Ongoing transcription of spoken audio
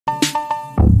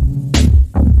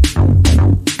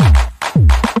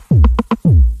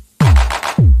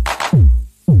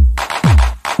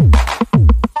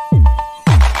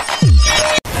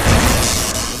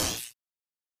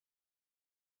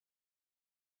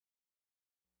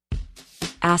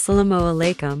Assalamu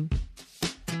alaikum.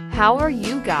 How are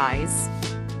you guys?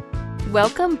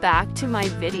 Welcome back to my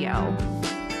video.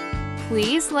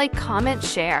 Please like, comment,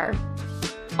 share.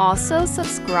 Also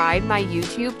subscribe my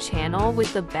YouTube channel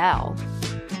with the bell.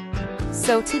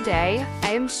 So today,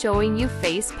 I am showing you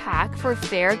face pack for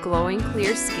fair glowing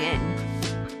clear skin.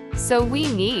 So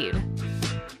we need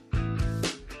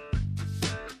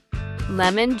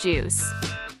lemon juice,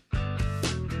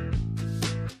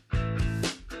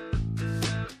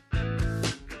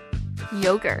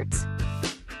 yogurt,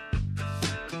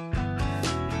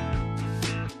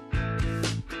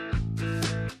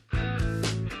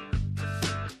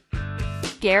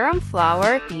 garam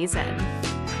flour, Besan,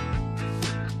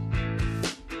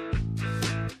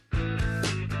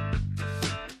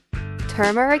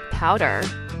 turmeric powder,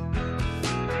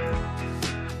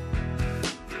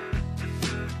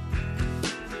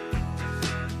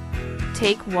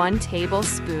 take 1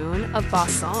 tablespoon of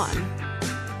basan.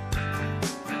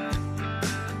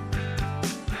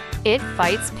 It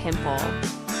fights pimple,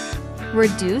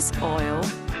 reduce oil,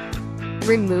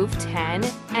 remove tan,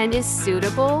 and is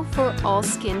suitable for all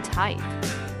skin type.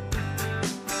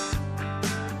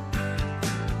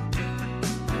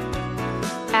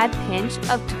 Add pinch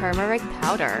of turmeric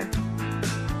powder.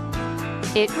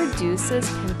 It reduces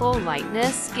pimple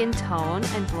lightness, skin tone,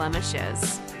 and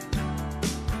blemishes.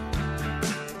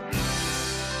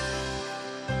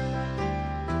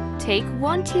 Take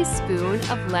 1 teaspoon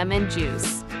of lemon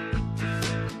juice.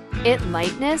 It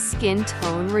lightness, skin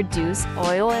tone, reduce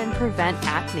oil, and prevent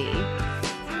acne.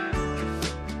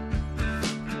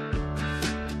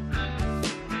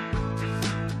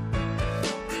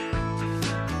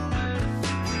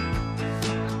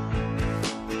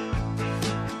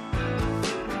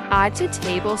 Add 2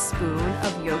 tablespoons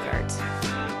of yogurt.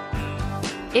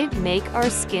 It make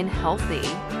our skin healthy,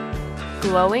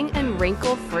 glowing, and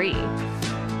wrinkle-free.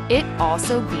 It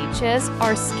also bleaches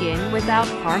our skin without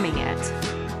harming it.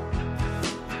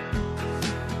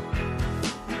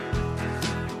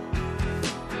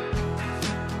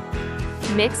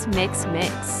 Mix, mix,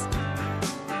 mix.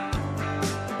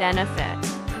 Benefit: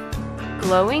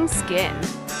 glowing skin,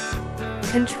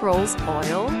 controls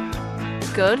oil,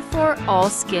 good for all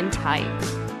skin type,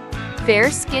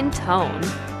 fair skin tone.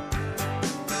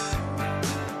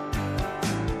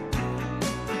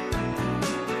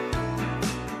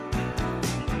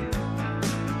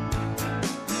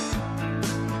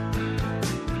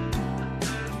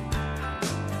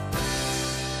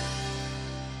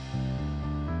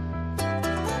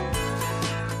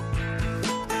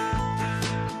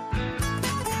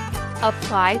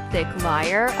 Apply thick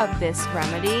layer of this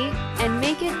remedy and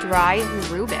make it dry and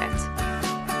rub it.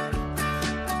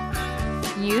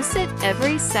 Use it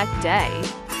every day.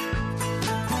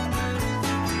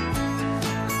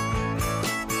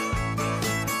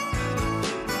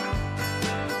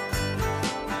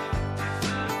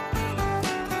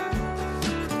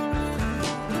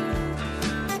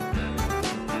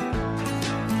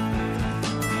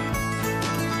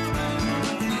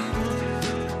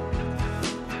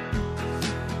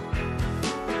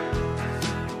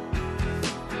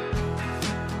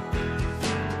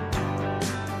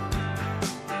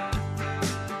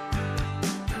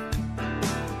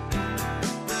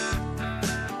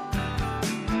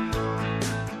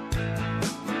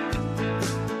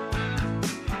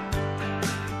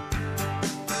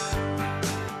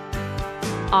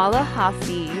 Allah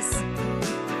Hafiz.